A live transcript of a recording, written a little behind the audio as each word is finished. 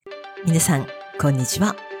皆さん、こんにち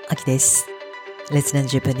は。あきです。Let's Learn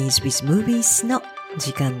Japanese with Movies の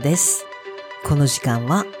時間です。この時間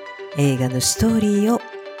は映画のストーリーを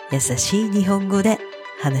優しい日本語で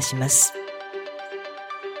話します。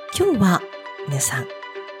今日は皆さん、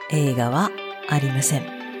映画はありません。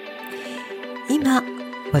今、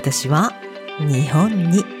私は日本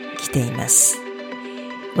に来ています。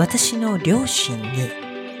私の両親に、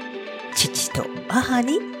父と母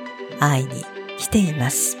に会いに来ていま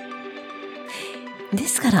す。で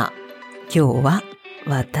すから、今日は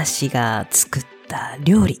私が作った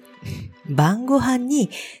料理、晩ご飯に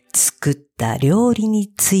作った料理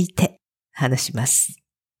について話します。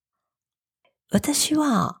私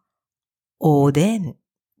はおでん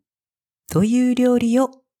という料理を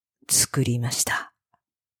作りました。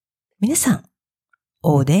皆さん、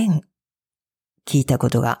おでん聞いたこ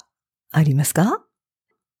とがありますか？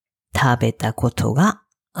食べたことが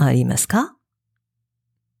ありますか？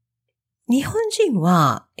日本人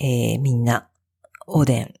は、みんなお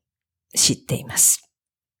でん知っています。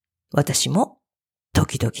私も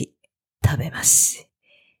時々食べます。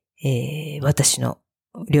私の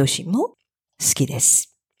両親も好きで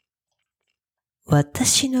す。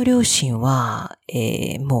私の両親は、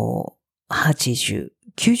もう80、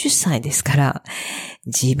90歳ですから、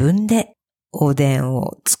自分でおでん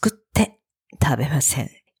を作って食べません。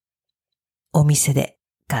お店で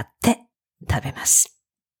買って食べます。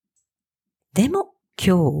でも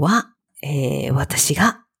今日は、私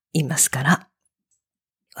がいますから、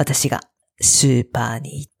私がスーパー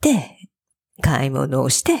に行って買い物を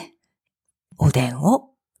しておでんを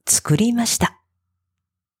作りました。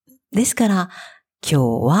ですから今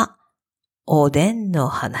日はおでんの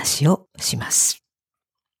話をします。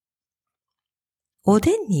お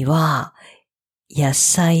でんには野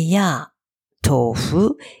菜や豆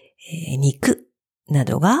腐、肉な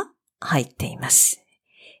どが入っています。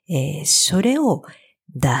それを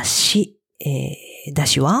だし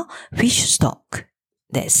はフィッシュストック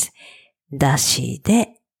です。だし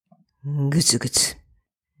でぐつぐつ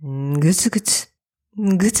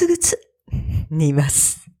煮ま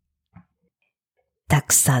す。た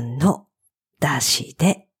くさんのだし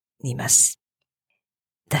で煮ます。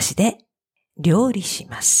だしで料理し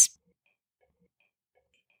ます。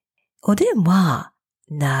おでんは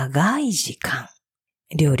長い時間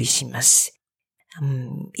料理します。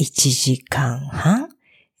1時間半、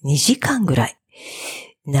2時間ぐらい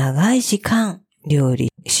長い時間料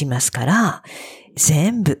理しますから、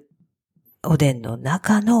全部おでんの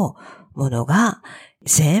中のものが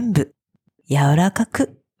全部柔らか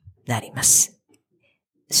くなります。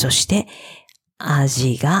そして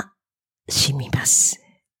味が染みます。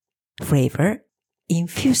Flavor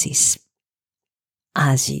infuses。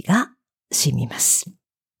味が染みます。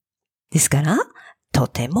ですから、と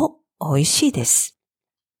ても美味しいです。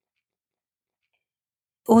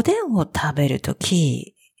おでんを食べると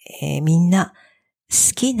き、みんな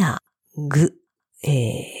好きな具、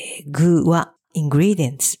具は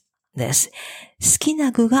ingredients です。好きな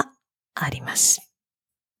具があります。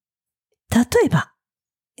例えば、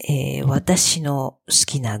私の好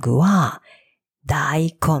きな具は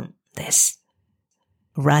大根です。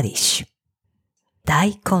radish。大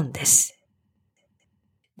根です。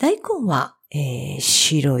大根は、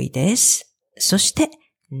白いです。そして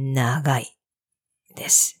長いで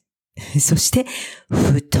す。そして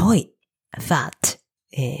太い fat、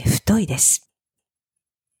太いです。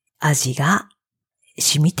味が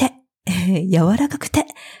染みて柔らかくて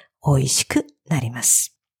美味しくなりま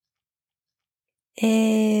す。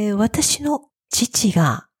私の父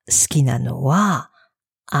が好きなのは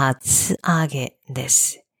厚揚げで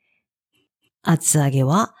す。厚揚げ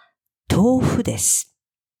は豆腐です。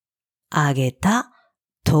揚げた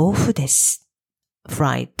豆腐です。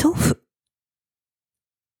fried 豆腐。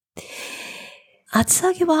厚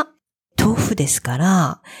揚げは豆腐ですか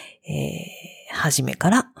ら、初めか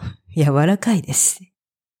ら柔らかいです。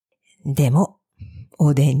でも、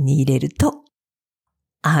おでんに入れると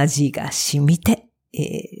味が染みて、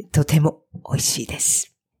とても美味しいで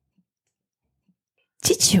す。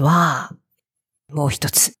父はもう一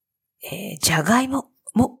つ、じゃがいも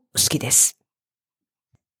も好きです。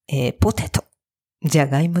ポテト、じゃ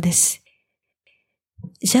がいもです。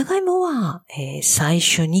じゃがいもは、最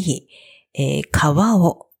初に、皮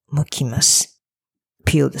を剥きます。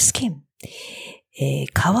peel the skin、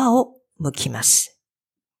皮を剥きます。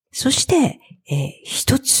そして、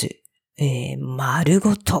一つ、丸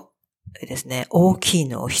ごとですね、大きい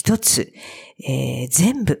のを一つ、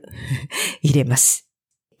全部入れます。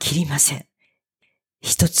切りません。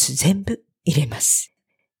一つ全部入れます。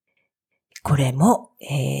これも、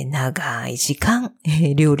長い時間、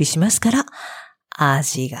料理しますから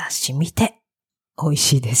味が染みて美味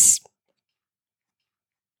しいです。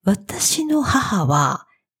私の母は、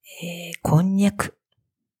こんにゃく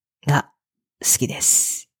が好きで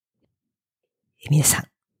す。皆さん、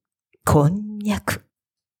こんにゃく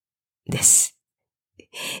です。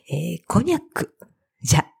こんにゃく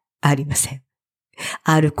じゃありません。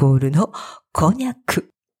アルコールのこんにゃ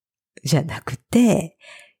くじゃなくて、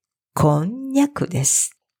こんにゃくで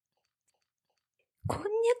す。こんに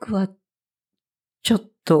ゃくはちょ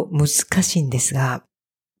っと難しいんですが、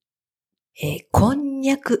こん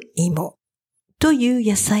にゃく芋という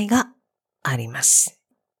野菜があります。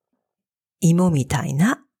芋みたい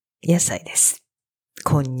な野菜です。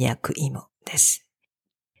こんにゃく芋です。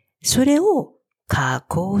それを加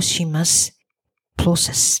工します。プロ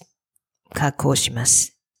セス。加工しま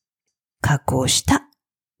す。加工した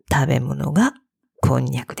食べ物がこん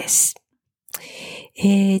にゃくです。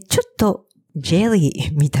ちょっとジェ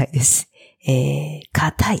リーみたいです。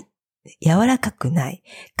硬い。柔らかくない。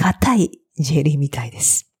硬いジェリーみたいで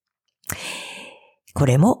す。こ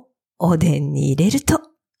れもおでんに入れると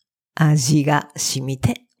味が染み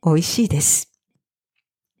て美味しいです。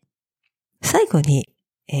最後に、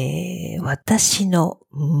私の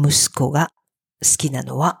息子が好きな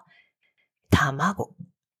のは卵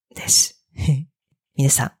です。皆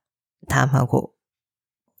さん、卵、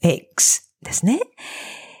eggs ですね。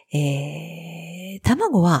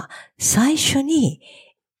卵は最初に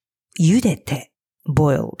茹でて、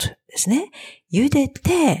boiled ですね。茹で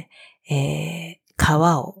て、皮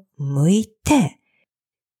を剥いて、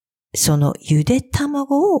その茹で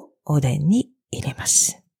卵をおでんに入れま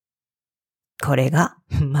す。これが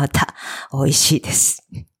また美味しいです。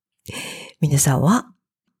皆さんは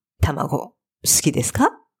卵好きです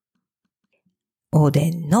か？お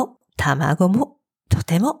でんの卵もと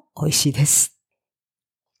ても美味しいです。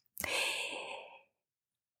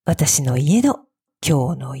私の家の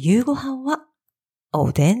今日の夕ご飯は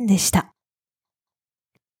おでんでした。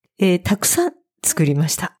たくさん作りま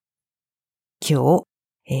した。今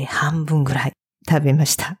日、半分ぐらい食べま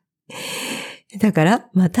した。だから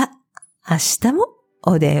また明日も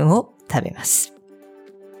おでんを食べます。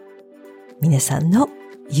皆さんの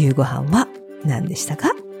夕ご飯は何でした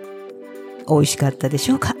か？美味しかったで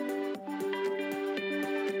しょうか？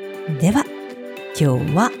では、今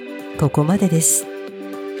日はここまでです。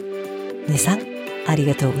皆さん、あり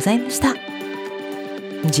がとうございました。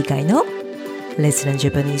次回の Let's Learn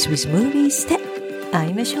Japanese with Movies で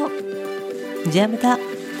会いましょう。じゃあまた。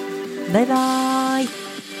バイバーイ。